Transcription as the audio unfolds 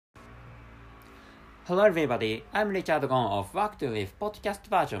Hello everybody, I'm Richard Gon of Work to Live podcast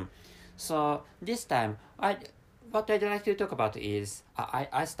version. So this time, what I'd like to talk about is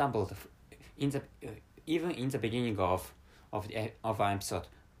I stumbled in the even in the beginning of our episode.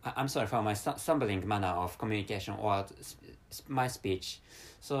 I'm sorry for my stumbling manner of communication or my speech.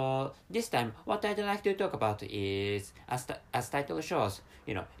 So this time, what I'd like to talk about is as title shows,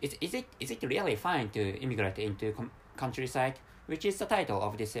 is it really fine to immigrate into countryside? Which is the title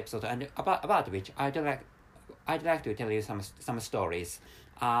of this episode, and about which I'd like to tell you some stories.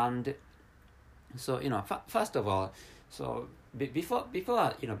 And so first of all, so before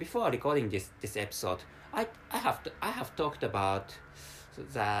recording this episode, I have talked about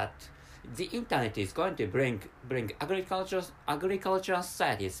that the internet is going to bring agricultural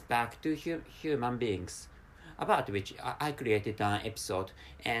societies back to human beings, about which I created an episode,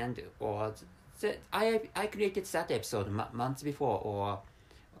 and or I created that episode months before, or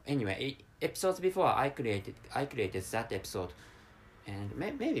anyway episodes before I created that episode, and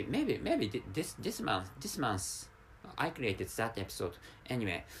maybe this month I created that episode.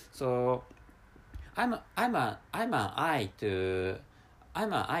 Anyway, so I'm an I to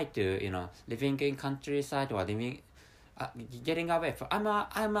living in countryside or living getting away from I'm an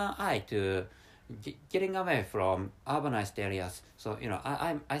I to getting away from urbanized areas. So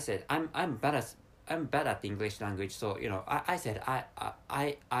I said I'm bad at English language. So I said I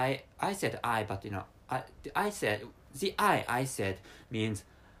said I, but I said the I said means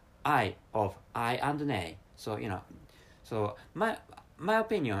I and nay. So so my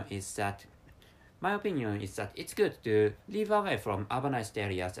opinion is that it's good to live away from urbanized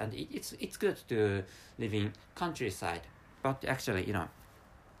areas, and it's good to live in countryside. But actually,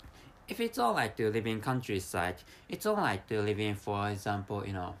 if it's alright to live in countryside, it's alright to live in, for example,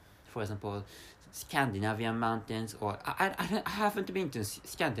 Scandinavian mountains, or I haven't been to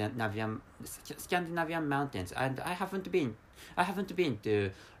Scandinavian mountains, and I haven't been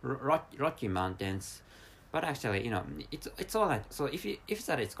to Rocky Mountains. But actually, it's alright. So if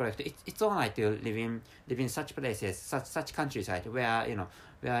that is correct, it's alright to live in such places, such countryside where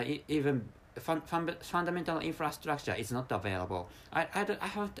even fundamental infrastructure is not available. I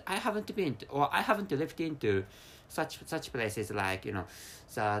haven't been to, or I haven't lived into such places like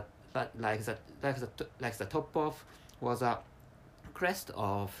the like the top of was a crest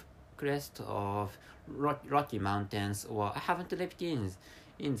of Rocky Mountains, or I haven't lived in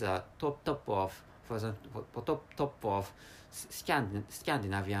the top of, for example, top of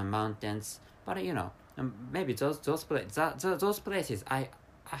Scandinavian mountains. But maybe those places I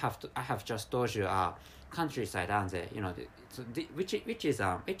have just told you are countryside, aren't they? Which is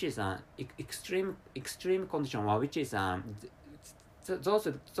an extreme condition, or which is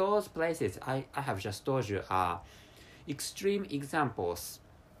those places I have just told you are extreme examples.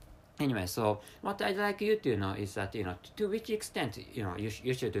 Anyway, so what I'd like you to know is that to which extent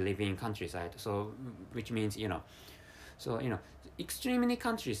you should live in countryside. So which means so extremely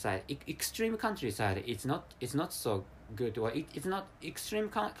countryside, extreme countryside. It's not so good, or it's not extreme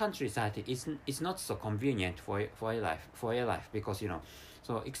countryside. It's not so convenient for your life, because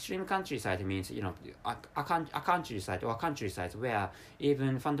So extreme countryside means a countryside, or countryside where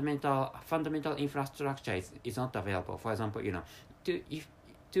even fundamental infrastructure is not available. For example, to if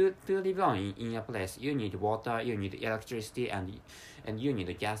to live on in a place, you need water, you need electricity, and you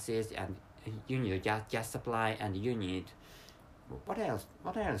need gases, and you need a gas supply, and you need what else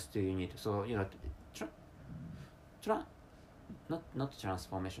do you need? So not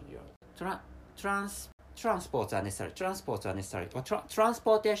transformation. Transports are necessary. Or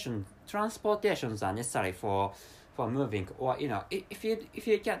transportations are necessary for moving. Or if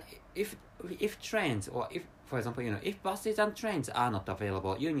you can, if trains, or if, for example, if buses and trains are not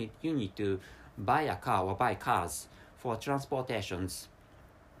available, you need to buy a car or buy cars for transportations.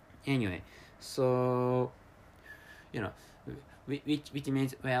 Anyway, so which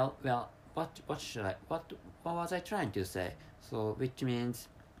means, well, what was I trying to say? So which means,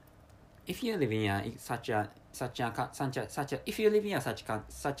 if you live in such a if you live in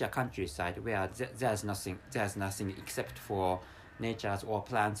such a countryside where there's nothing except for natures or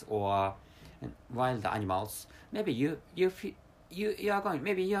plants or wild animals, maybe you are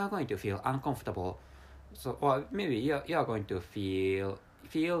going to feel uncomfortable. So, or maybe you are going to feel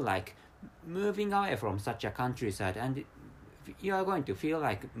like moving away from such a countryside, and you are going to feel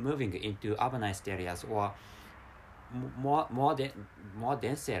like moving into urbanized areas, or more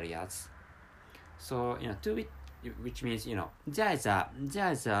dense areas. So which means there is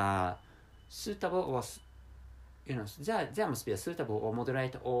a suitable, or there must be a suitable or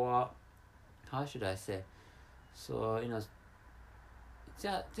moderate, or how should I say? So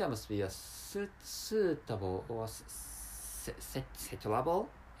there must be a suitable or settlable.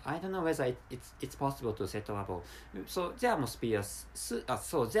 I don't know whether it's possible to settlable. So there must be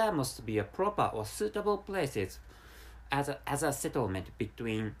there must be a proper or suitable places as a settlement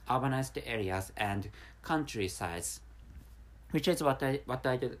between urbanized areas and countrysides, which is what I'd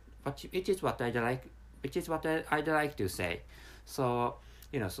like to say. So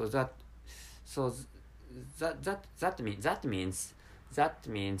so so that means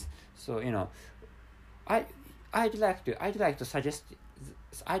so I I'd like to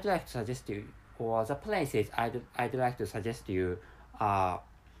suggest you, or the places I'd like to suggest you are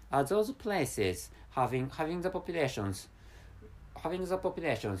those places having the populations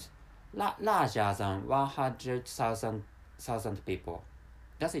larger than 100,000 people.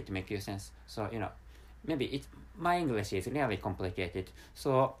 Does it make you sense? So maybe my English is really complicated.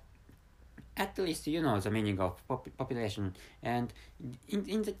 So at least you know the meaning of population. And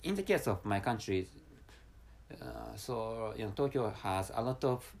in the case of my country, so Tokyo has a lot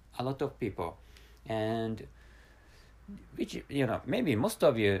of people, and which maybe most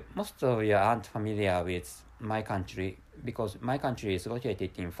of you aren't familiar with my country, because my country is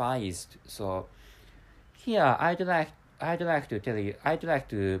located in Far East. So here I'd like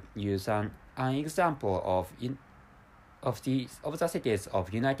to use an example of the cities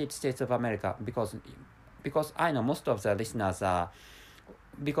of United States of America, because I know most of the listeners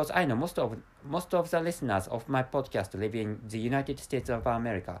of my podcast live in the United States of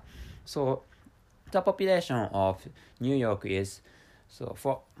America. So the population of New York is,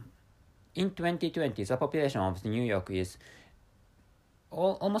 in 2020 the population of New York is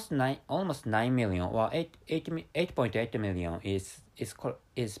almost 9 million, or 8.8 million is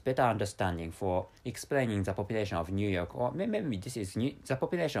better understanding for explaining the population of New York, or maybe this is the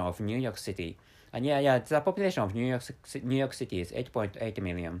population of New York City. And the population of New York City is 8.8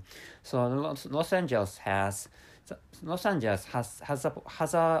 million. So Los Angeles has a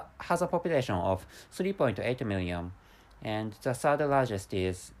population of 3.8 million, and the third largest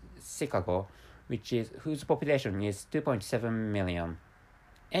is Chicago, whose population is 2.7 million.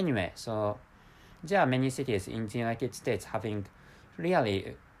 Anyway, so there are many cities in the United States having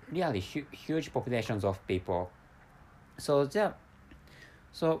really huge populations of people. So the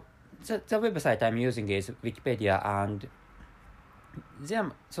website I'm using is Wikipedia, and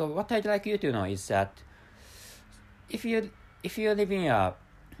so what I'd like you to know is that if you live in a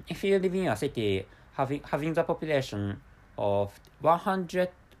city having the population of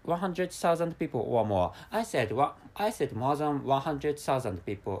 100,000 people or more. I said more than 100,000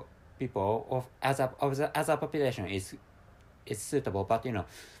 people as a population is suitable, but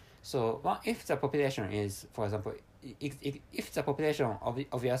so if the population is, for example, if the population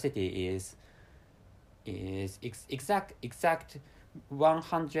of your city is exact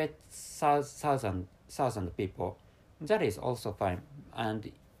 100,000 people, that is also fine.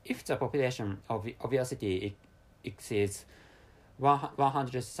 And if the population of your city exceeds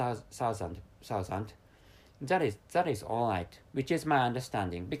 100,000, that is all right, which is my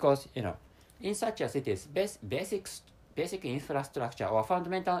understanding, because in such a cities, basic infrastructure or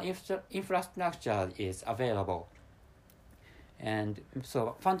fundamental infrastructure is available. And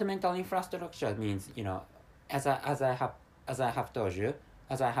so fundamental infrastructure means as I have told you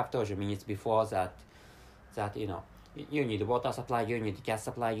minutes before, that you need water supply, you need gas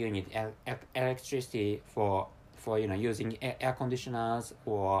supply, you need electricity for using air conditioners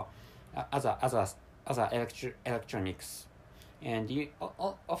or other electronics. And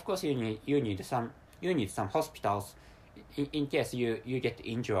of course you need some hospitals in case you get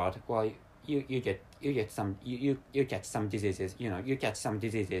injured, or you catch some diseases. You catch some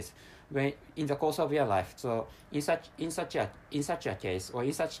diseases when in the course of your life. So in such a case, or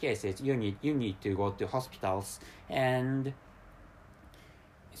in such cases, you need to go to hospitals. And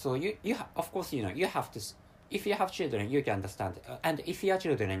so you of course you have to. If you have children, you can understand. And if you have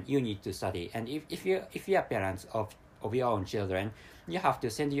children, you need to study. And if you are parents of your own children, you have to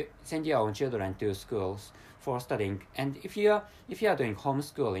send your own children to schools for studying. And if you are doing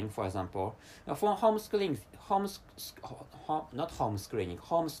homeschooling, for example, for homeschoolings,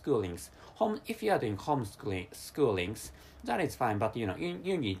 if you are doing homeschoolings, that is fine. But you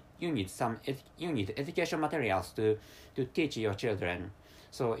need education materials to teach your children.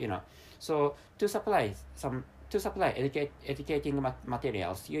 So so to supply educating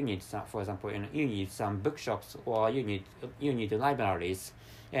materials, you need some, for example, you need some bookshops, or you need libraries.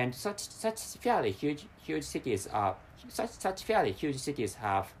 And such fairly huge cities have such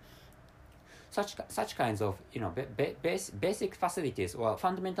kinds of basic facilities or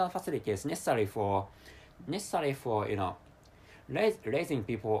fundamental facilities necessary for raising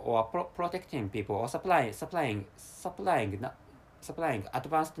people or protecting people or supplying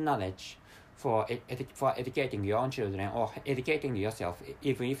advanced knowledge for educating your own children or educating yourself,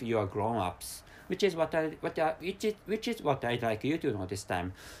 even if you are grown-ups, which is what I'd like you to know this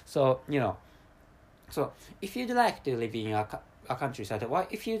time. So so if you'd like to live in a countryside, or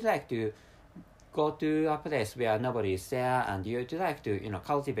if you'd like to go to a place where nobody is there, and you'd like to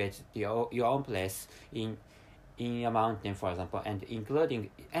cultivate your own place in a mountain, for example, and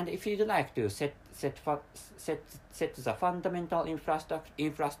if you'd like to set the fundamental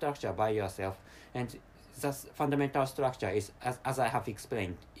infrastructure by yourself, and the fundamental structure is as I have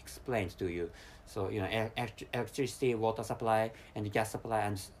explained to you. So electricity, water supply, and gas supply,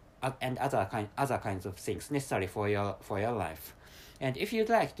 and other kinds of things necessary for your life. And if you'd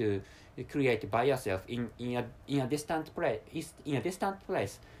like to create by yourself in a distant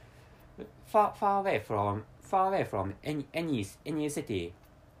place, far away from any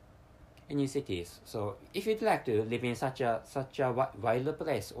cities. So if you'd like to live in such a wild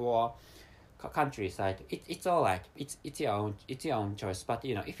place or countryside, it's all right. It's your own choice. But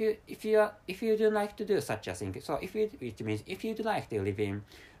if you don't like to do such a thing, so which means if you'd like to live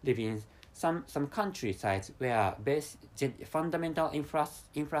in some countrysides where fundamental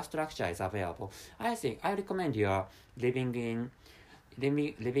infrastructure is available, I think I recommend you living in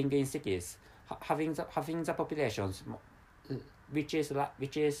cities, having the populations which is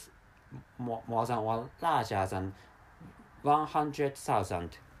more than or larger than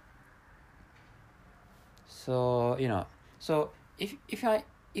 100,000. So if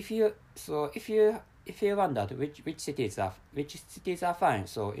you wondered which cities are fine,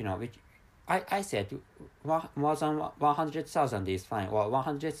 so which I said more than 100,000 is fine, or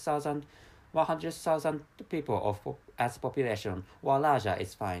 100,000 people as population or larger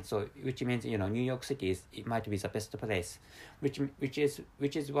is fine. So which means New York City it might be the best place, which is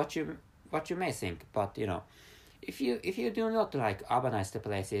what you may think. But if you do not like urbanized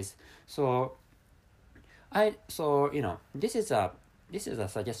places, so this is a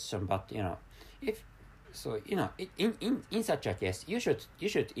suggestion. But if so in such a case, you should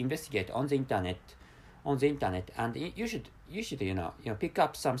investigate on the internet, and you should pick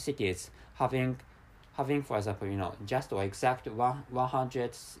up some cities having for example just or exact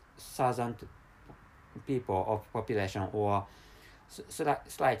 100,000 people of population, or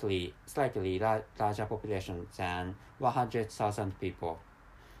slightly larger population than 100,000 people.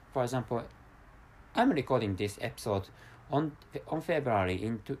 For example, I'm recording this episode on February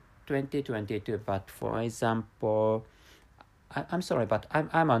in 2022, but for example, I'm sorry, but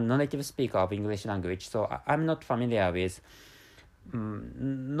I'm a non-native speaker of English language, so I'm not familiar with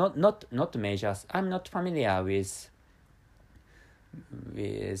not measures. I'm not familiar with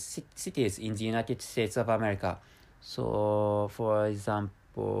cities in the United States of America. So for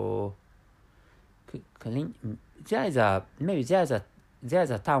example, there's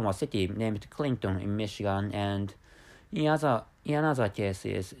a town or city named Clinton in Michigan, and in other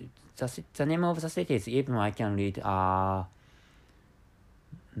cases, the name of the cities even I can read are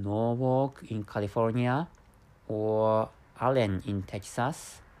Norwalk in California, or Allen in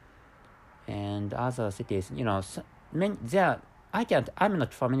Texas, and other cities. I'm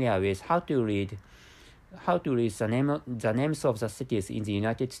not familiar with how to read the names of the cities in the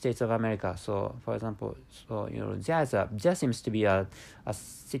United States of America. So for example, there seems to be a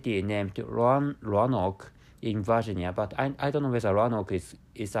city named Roanoke in Virginia, but I don't know whether Roanoke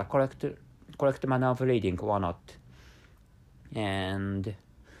is a correct manner of reading or not. And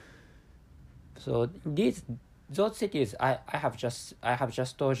so those cities I have just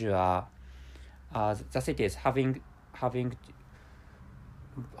told you are the cities having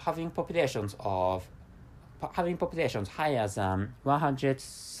populations higher than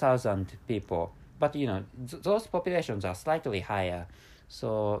 100,000 people, but those populations are slightly higher.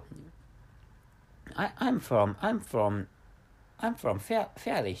 So I'm from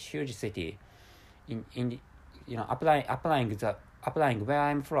fairly huge city in applying where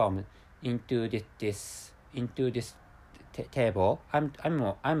I'm from into this table. I'm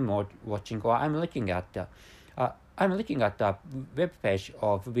more watching, or I'm looking at the web page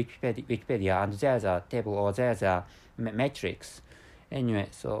of Wikipedia, and there's a table or there's a matrix. Anyway,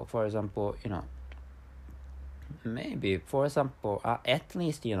 so for example, maybe for example, at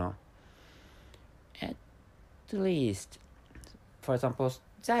least, for example,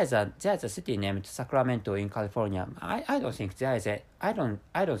 there's a city named Sacramento in California. I don't think I don't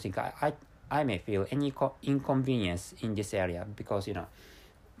think I may feel any inconvenience in this area, because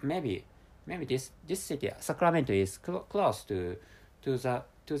maybe this city Sacramento is close to the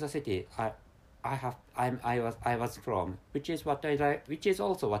city I was from, which is what I like, which is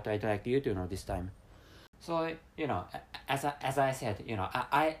also what I'd like you to know this time. So as I said,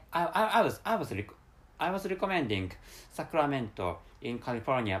 I was recommending Sacramento in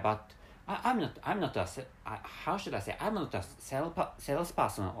California, but I'm not how should I say, I'm not a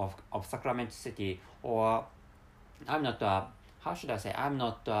salesperson of Sacramento City, or I'm not a, how should I say, I'm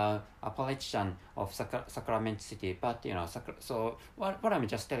not a politician of Sacramento City, but so what I'm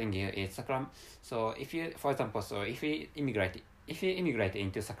just telling you is so if you, for example, so if you immigrate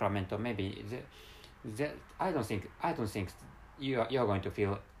into Sacramento, maybe I don't think you're going to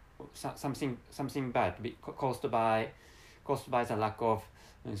feel something bad caused by the lack of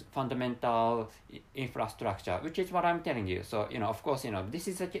fundamental infrastructure, which is what I'm telling you. So of course, this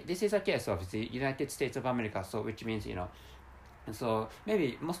is a case of the United States of America. So which means so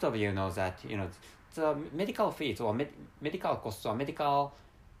maybe most of you know that the medical fees or medical costs or medical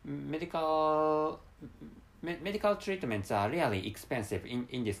treatments are really expensive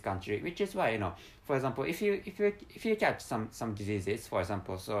in this country, which is why for example, if you catch some diseases, for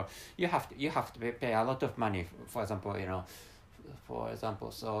example, so you have to pay a lot of money. For example,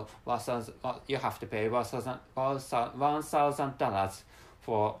 so you have to pay $1,000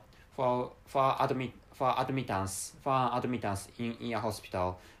 for admittance in a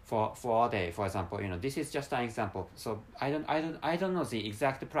hospital for a day, for example. This is just an example. So I don't know the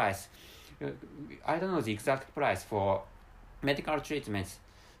exact price. I don't know the exact price for medical treatments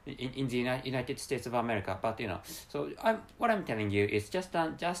in the United States of America, but so what I'm telling you is just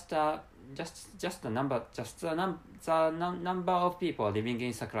the number of people living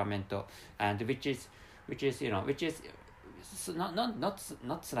in Sacramento, and which is not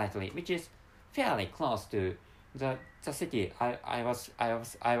slightly, which is fairly close to the city I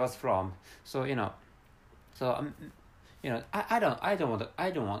was from. So I don't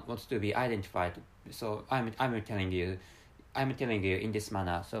want to be identified. So I'm telling you in this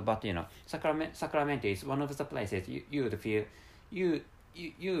manner. So but Sacramento is one of the places you'd feel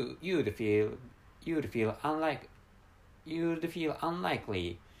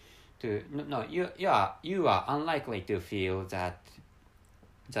unlikely to you are unlikely to feel that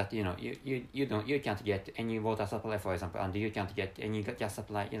you can't get any water supply, for example, and you can't get any gas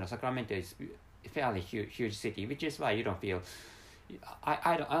supply. Sacramento is a fairly huge city, which is why you don't feel.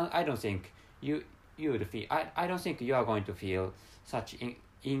 I don't think you would feel. I don't think you are going to feel such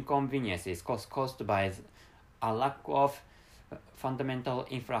inconveniences caused by a lack of fundamental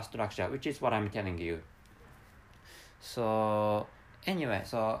infrastructure, which is what I'm telling you. So anyway,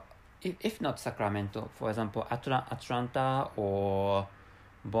 so if not Sacramento, for example, Atlanta or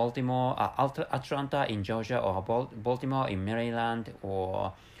Baltimore, Atlanta in Georgia, or Baltimore in Maryland,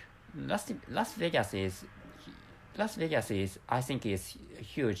 or Las Vegas is I think is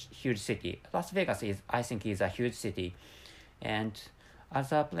huge city. Las Vegas is I think is a huge city, and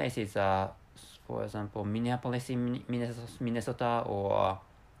other places are, for example, Minneapolis in Minnesota, or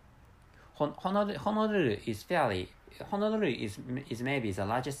Honolulu is maybe the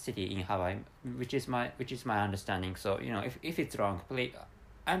largest city in Hawaii, which is my understanding. So if it's wrong, please,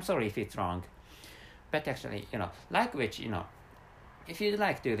 I'm sorry if it's wrong, but actually like which if you'd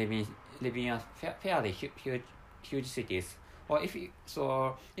like to live in a fairly huge cities, or if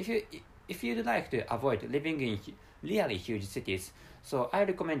you'd like to avoid living in really huge cities, so I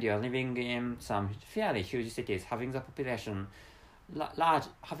recommend you living in some fairly huge cities having the population larger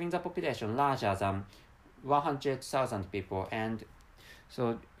than 100,000 people. And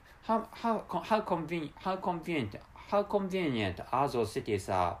so how convenient are those cities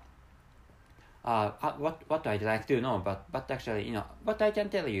are what I'd like to know, but actually what I can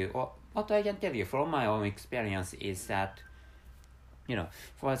tell you from my own experience is that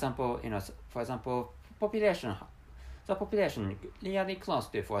for example the population really close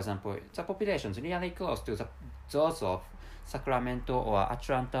to, for example, the populations really close to those of Sacramento or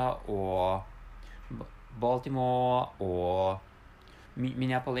Atlanta or Baltimore or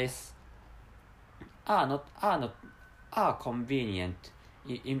Minneapolis are convenient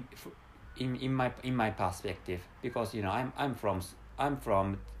in my perspective, because I'm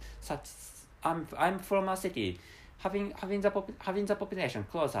from a city having the population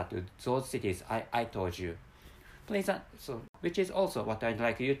closer to those cities I told you. Please, so which is also what I'd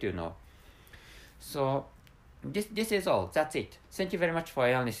like you to know. So this is all. That's it. Thank you very much for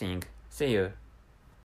your listening. See you.